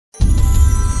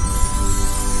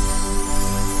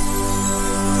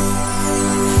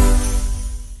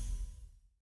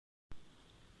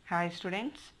Hi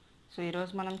students. So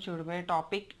ఈరోజు మనం చూడబోయే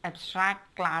topic abstract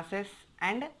classes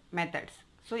and methods.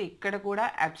 So ఇక్కడ కూడా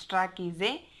abstract is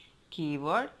a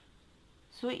keyword.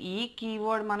 So ఈ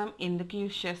కీవర్డ్ మనం ఎందుకు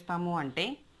యూజ్ చేస్తాము అంటే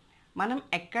మనం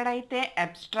ఎక్కడైతే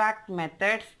abstract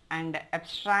methods and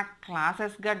abstract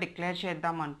క్లాసెస్గా declare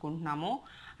చేద్దాం అనుకుంటున్నామో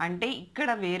అంటే ఇక్కడ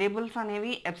వేరియబుల్స్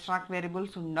అనేవి అబ్స్ట్రాక్ట్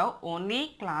వేరియబుల్స్ ఉండవు, ఓన్లీ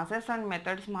క్లాసెస్ అండ్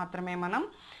మెథడ్స్ మాత్రమే మనం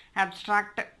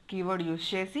అబ్స్ట్రాక్ట్ కీవర్డ్ యూజ్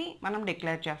చేసి మనం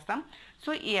డిక్లేర్ చేస్తాం. సో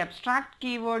ఈ అబ్స్ట్రాక్ట్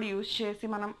కీవర్డ్ యూజ్ చేసి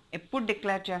మనం ఎప్పుడు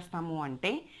డిక్లేర్ చేస్తాము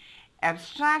అంటే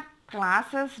అబ్స్ట్రాక్ట్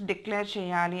క్లాసెస్ డిక్లేర్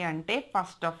చేయాలి అంటే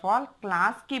ఫస్ట్ ఆఫ్ ఆల్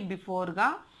క్లాస్కి బిఫోర్గా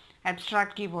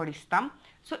అబ్స్ట్రాక్ట్ కీవర్డ్ ఇస్తాం.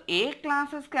 సో ఏ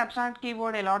క్లాసెస్కి అబ్స్ట్రాక్ట్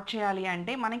కీవర్డ్ అలాట్ చేయాలి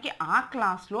అంటే మనకి ఆ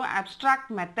క్లాస్లో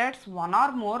అబ్స్ట్రాక్ట్ మెథడ్స్ 1 or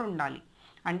more ఉండాలి.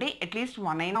 అంటే అట్లీస్ట్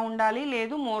 1 అయినా ఉండాలి,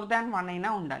 లేదు మోర్ దాన్ 1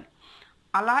 అయినా ఉండాలి.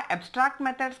 అలా అబ్స్ట్రాక్ట్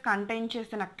మెథడ్స్ కంటైన్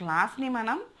చేసిన క్లాస్ని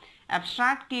మనం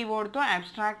అబ్స్ట్రాక్ట్ కీవర్డ్తో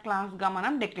అబ్స్ట్రాక్ట్ క్లాస్గా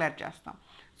మనం డిక్లేర్ చేస్తాం.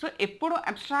 సో ఎప్పుడు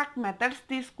అబ్స్ట్రాక్ట్ మెథడ్స్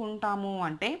తీసుకుంటాము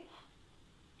అంటే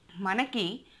మనకి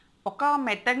ఒక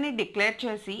మెథడ్ని డిక్లేర్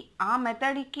చేసి ఆ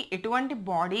మెథడ్కి ఎటువంటి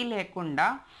బాడీ లేకుండా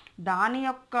దాని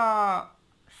యొక్క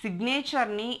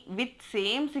సిగ్నేచర్ని with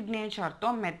same సిగ్నేచర్తో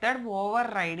method over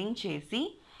riding చేసి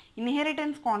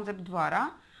ఇన్హెరిటెన్స్ కాన్సెప్ట్ ద్వారా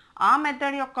ఆ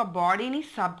మెథడ్ యొక్క బాడీని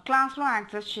సబ్ క్లాస్లో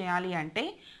యాక్సెస్ చేయాలి అంటే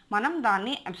మనం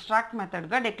దాన్ని అబ్స్ట్రాక్ట్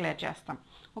మెథడ్గా డిక్లేర్ చేస్తాం.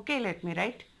 Okay, let me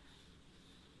right.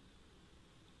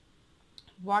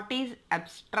 What is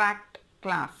abstract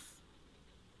class?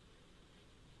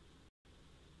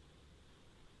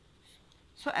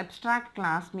 So abstract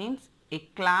class means a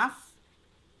class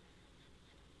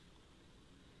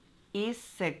is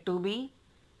said to be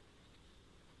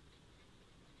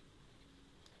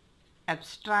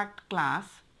abstract class.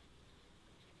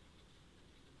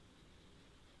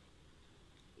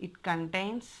 It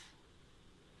contains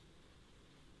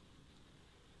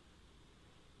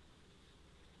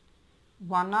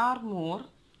one or more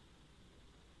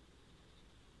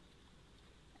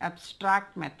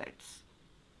abstract methods.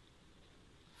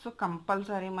 So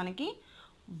compulsory మనకి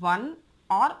 1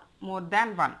 or more than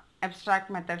 1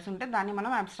 abstract methods ఉంటే దాన్ని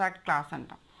మనం abstract class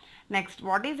అంటాం. Next,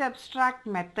 what is abstract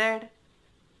method?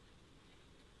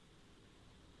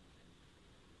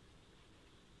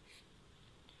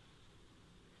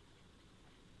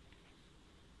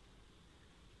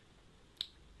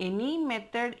 Any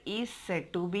method is said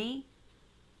to be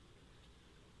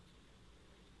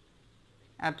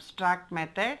abstract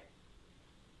method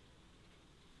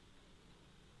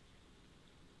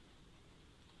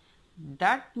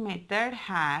that method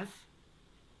has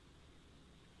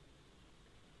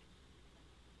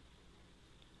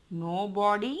no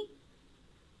body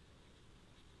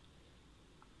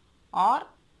or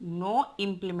no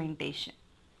implementation.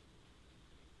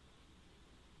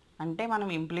 అంటే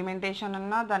మనం implementation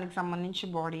అన్నా దానికి సంబంధించి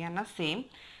బాడీ అన్నా సేమ్.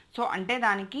 సో అంటే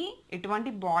దానికి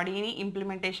ఎటువంటి బాడీని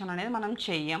ఇంప్లిమెంటేషన్ అనేది మనం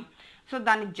చెయ్యం. సో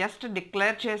దాన్ని జస్ట్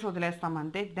డిక్లేర్ చేసి వదిలేస్తాం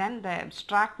అంతే. Then the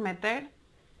abstract method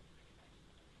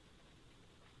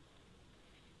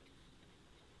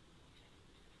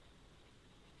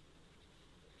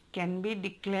can be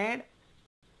declared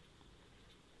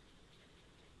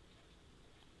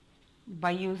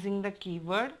by using the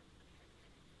keyword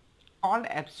called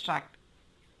abstract.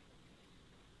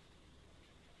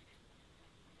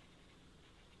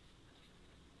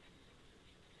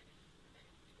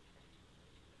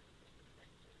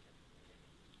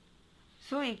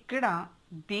 So ఇక్కడ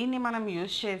దీన్ని మనం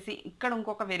యూజ్ చేసి ఇక్కడ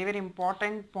ఇంకొక వెరీ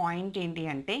ఇంపార్టెంట్ పాయింట్ ఏంటి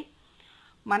అంటే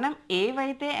మనం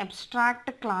ఏవైతే abstract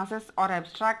classes are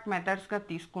abstract మెథడ్స్గా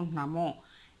తీసుకుంటున్నామో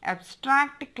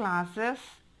abstract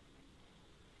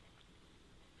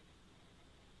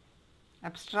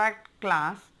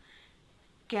class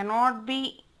cannot be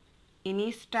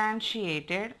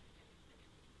ఇన్స్టాన్షియేటెడ్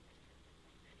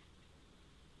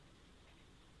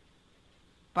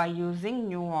by using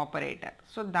new operator.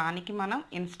 So దానికి మనం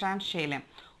ఇన్స్టాన్స్ చేయలేం,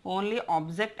 ఓన్లీ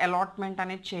ఆబ్జెక్ట్ అలాట్మెంట్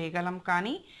అనేది చేయగలం,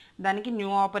 కానీ దానికి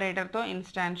న్యూ ఆపరేటర్తో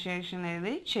ఇన్స్టాన్షియేషన్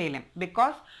అనేది చేయలేం.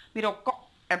 బికాస్ మీరు ఒక్క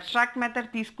అబ్స్ట్రాక్ట్ మెథడ్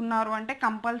తీసుకున్నారు అంటే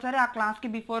కంపల్సరీ ఆ క్లాస్కి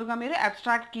బిఫోర్గా మీరు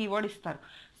అబ్స్ట్రాక్ట్ కీవర్డ్ ఇస్తారు.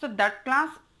 సో దట్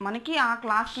క్లాస్ మనకి ఆ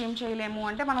క్లాస్ ఏం చేయలేము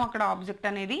అంటే మనం అక్కడ ఆబ్జెక్ట్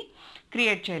అనేది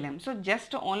క్రియేట్ చేయలేము. So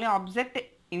just only object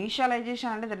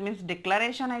initialisation అంటే దట్ మీన్స్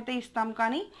డిక్లరేషన్ అయితే ఇస్తాం,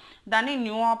 కానీ దాన్ని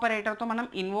న్యూ ఆపరేటర్తో మనం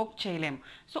ఇన్వోక్ చేయలేము.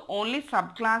 సో ఓన్లీ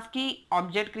సబ్ క్లాస్కి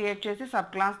ఆబ్జెక్ట్ క్రియేట్ చేసి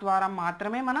సబ్ క్లాస్ ద్వారా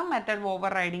మాత్రమే మనం మెథడ్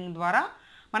ఓవర్ రైడింగ్ ద్వారా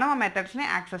మనం ఆ మెథడ్స్ని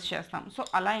యాక్సెస్ చేస్తాం. సో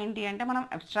అలా ఏంటి అంటే మనం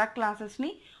అబ్స్ట్రాక్ట్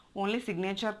క్లాసెస్ని ఓన్లీ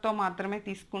సిగ్నేచర్తో మాత్రమే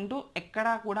తీసుకుంటూ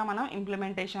ఎక్కడా కూడా మనం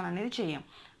ఇంప్లిమెంటేషన్ అనేది చేయం.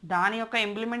 దాని యొక్క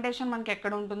ఇంప్లిమెంటేషన్ మనకి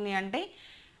ఎక్కడ ఉంటుంది అంటే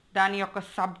దాని యొక్క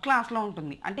సబ్ క్లాస్లో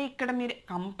ఉంటుంది. అంటే ఇక్కడ మీరు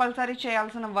కంపల్సరీ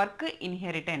చేయాల్సిన వర్క్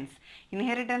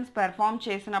ఇన్హెరిటెన్స్ పెర్ఫామ్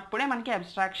చేసినప్పుడే మనకి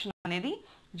అబ్స్ట్రాక్షన్ అనేది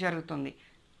జరుగుతుంది.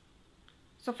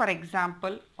 సో ఫర్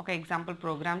ఎగ్జాంపుల్ ఒక ఎగ్జాంపుల్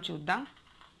ప్రోగ్రామ్ చూద్దాం.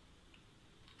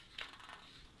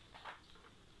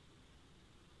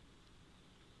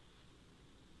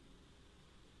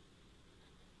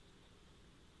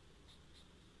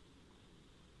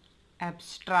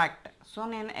 అబ్స్ట్రాక్ట్. సో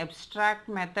నేను అబ్స్ట్రాక్ట్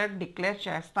మెథడ్ డిక్లేర్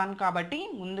చేస్తాను కాబట్టి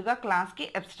ముందుగా క్లాస్కి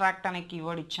అబ్స్ట్రాక్ట్ అనే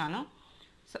కీవర్డ్ ఇచ్చాను.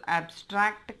 సో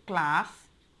అబ్స్ట్రాక్ట్ క్లాస్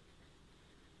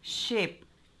షేప్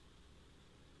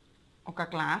ఒక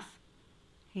class.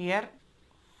 Here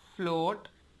float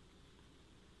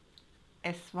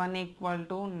s1 equal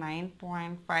to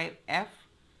 9.5f,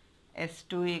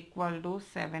 s2 equal to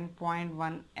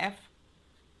 7.1f,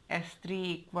 s3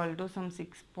 equal to some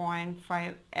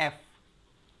 6.5f.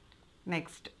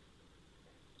 Next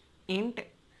int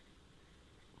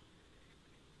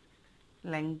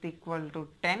length equal to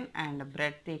 10 and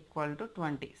breadth equal to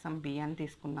 20, some b అని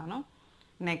తీసుకున్నాను.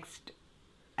 Next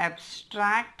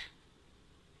abstract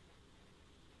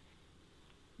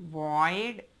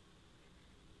void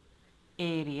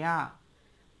area.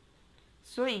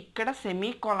 So ఇక్కడ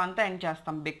సెమీకోలన్తో end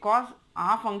చేస్తాం because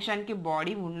ఆ ఫంక్షన్కి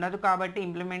body ఉండదు కాబట్టి,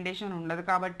 implementation ఉండదు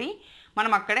కాబట్టి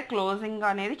మనం అక్కడే క్లోజింగ్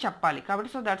అనేది చెప్పాలి కాబట్టి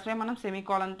సో దట్స్ వై మనం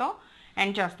సెమీకోలన్తో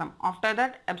ఎండ్ చేస్తాం. After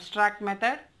that abstract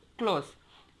method close.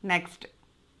 Next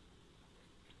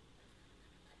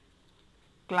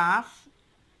class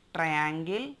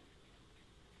triangle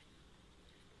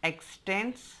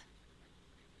extends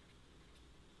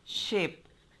shape.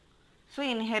 So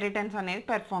inheritance అనేది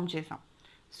పెర్ఫామ్ చేసాం.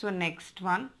 So next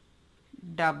one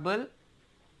double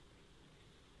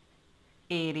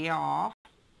area of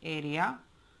area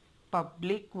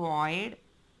public void.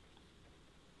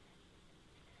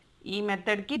 ఈ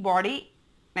మెథడ్కి body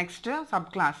next sub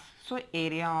class. So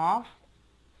area of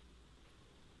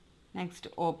next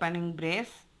opening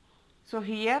brace. So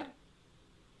here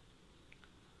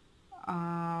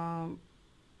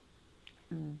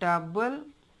double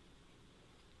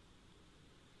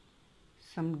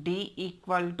some d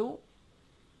equal to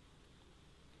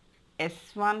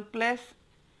s1 plus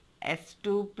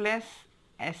s2 plus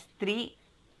s3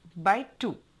 by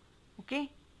 2. Okay.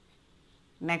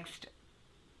 Next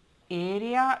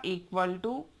area equal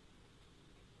to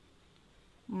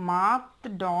math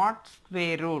dot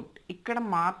square root. ఇక్కడ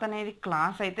math అనేది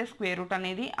class అయితే square root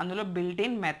అనేది అందులో built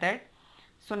in method.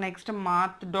 So next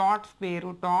math dot square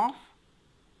root of,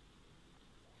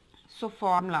 so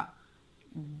formula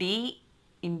d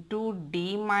into d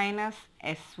minus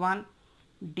s1,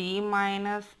 d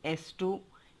minus s2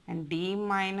 and d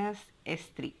minus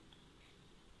s3.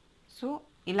 So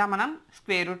ఇలా మనం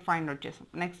square root find out చేసాం.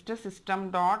 Next system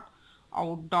dot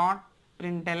out dot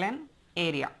println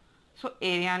area. So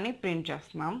ఏరియాని print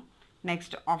చేస్తున్నాం.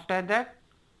 Next after that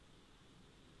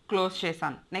close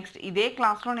చేశాను. Next ఇదే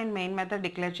క్లాస్లో నేను main method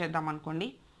declare చేద్దాం అనుకోండి.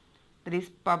 That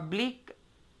is public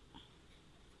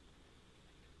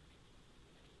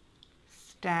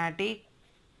static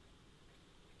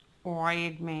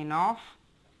void main of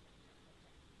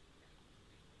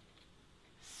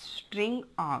string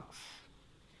args.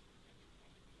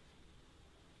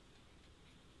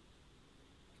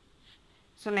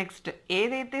 So next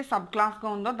ఏదైతే సబ్ క్లాస్గా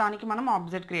ఉందో దానికి మనం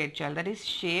ఆబ్జెక్ట్ క్రియేట్ చేయాలి. That is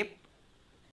shape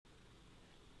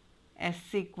s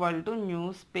equal to new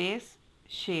space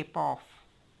shape of.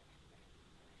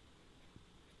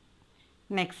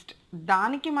 Next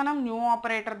దానికి మనం న్యూ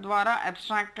ఆపరేటర్ ద్వారా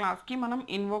అబ్స్ట్రాక్ట్ క్లాస్కి మనం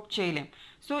ఇన్వోక్ చేయలేం.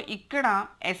 సో ఇక్కడ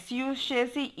ఎస్ యూజ్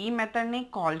చేసి ఈ మెథడ్ని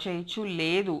కాల్ చేయొచ్చు,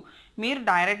 లేదు మీరు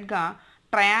డైరెక్ట్గా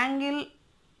triangle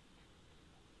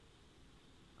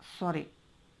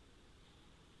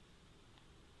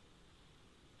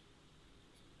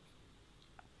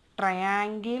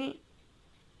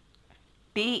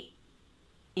tea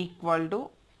equal to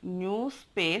new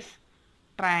space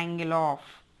triangle of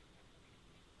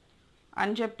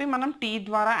అని చెప్పి మనం టీ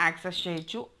ద్వారా యాక్సెస్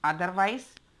చేయొచ్చు. Otherwise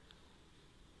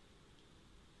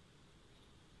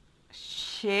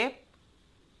shape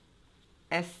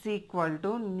S equal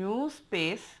to new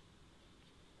space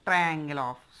triangle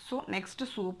of. So next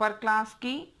super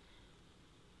క్లాస్కి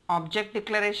ఆబ్జెక్ట్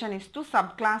డిక్లరేషన్ ఇస్తూ సబ్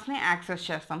క్లాస్ని యాక్సెస్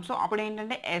చేస్తాం. సో అప్పుడు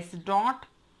ఏంటంటే ఎస్ డాట్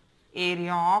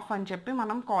ఏరియా ఆఫ్ అని చెప్పి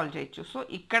మనం కాల్ చేయొచ్చు. సో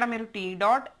ఇక్కడ మీరు టీ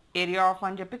డాట్ ఏరియా ఆఫ్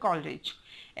అని చెప్పి కాల్ చేయొచ్చు.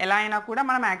 ఎలా అయినా కూడా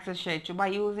మనం యాక్సెస్ చేయొచ్చు by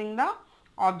using the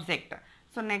object.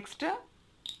 So next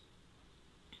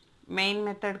main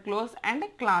method close and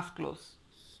class close.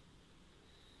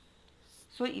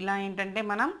 So ఇలా ఏంటంటే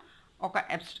మనం ఒక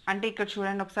అంటే ఇక్కడ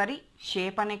చూడండి ఒకసారి,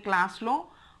 షేప్ అనే క్లాస్లో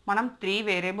మనం 3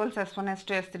 వేరియబుల్స్ s1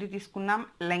 s2 s3 తీసుకున్నాం,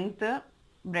 లెంగ్త్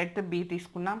బ్రెడ్త్ b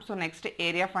తీసుకున్నాం. So next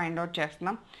area find out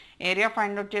చేస్తున్నాం. ఏరియా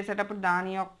ఫైండ్ అవుట్ చేసేటప్పుడు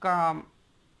దాని యొక్క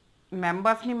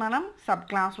మెంబర్స్ని మనం సబ్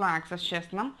క్లాస్లో యాక్సెస్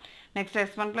చేస్తున్నాం. Next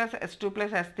s1 plus s2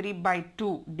 plus s3/2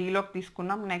 డీలోకి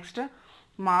తీసుకున్నాం. నెక్స్ట్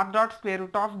మార్ dot square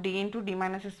root of d into d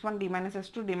minus s1 d minus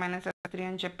s2 d minus s3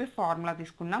 అని చెప్పి ఫార్ములా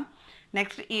తీసుకున్నాం.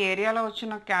 నెక్స్ట్ ఈ ఏరియాలో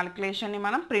వచ్చిన క్యాలిక్యులేషన్ని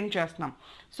మనం ప్రింట్ చేస్తున్నాం.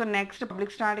 So next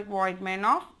public static void main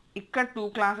of ఇక్కడ 2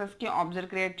 క్లాసెస్కి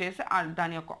ఆబ్జెక్ట్ క్రియేట్ చేసి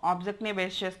దాని యొక్క ఆబ్జెక్ట్ని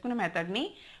బేస్ చేసుకుని మెథడ్ని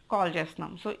కాల్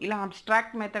చేస్తున్నాం. సో ఇలా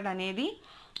అబ్స్ట్రాక్ట్ మెథడ్ అనేది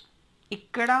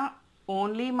ఇక్కడ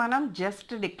ఓన్లీ మనం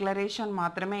జస్ట్ డిక్లరేషన్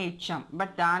మాత్రమే ఇచ్చాం,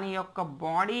 బట్ దాని యొక్క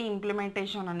బాడీ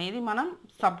ఇంప్లిమెంటేషన్ అనేది మనం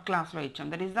సబ్ క్లాస్లో ఇచ్చాం.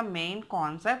 That is the main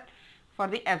concept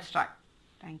for the abstract.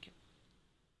 Thank you.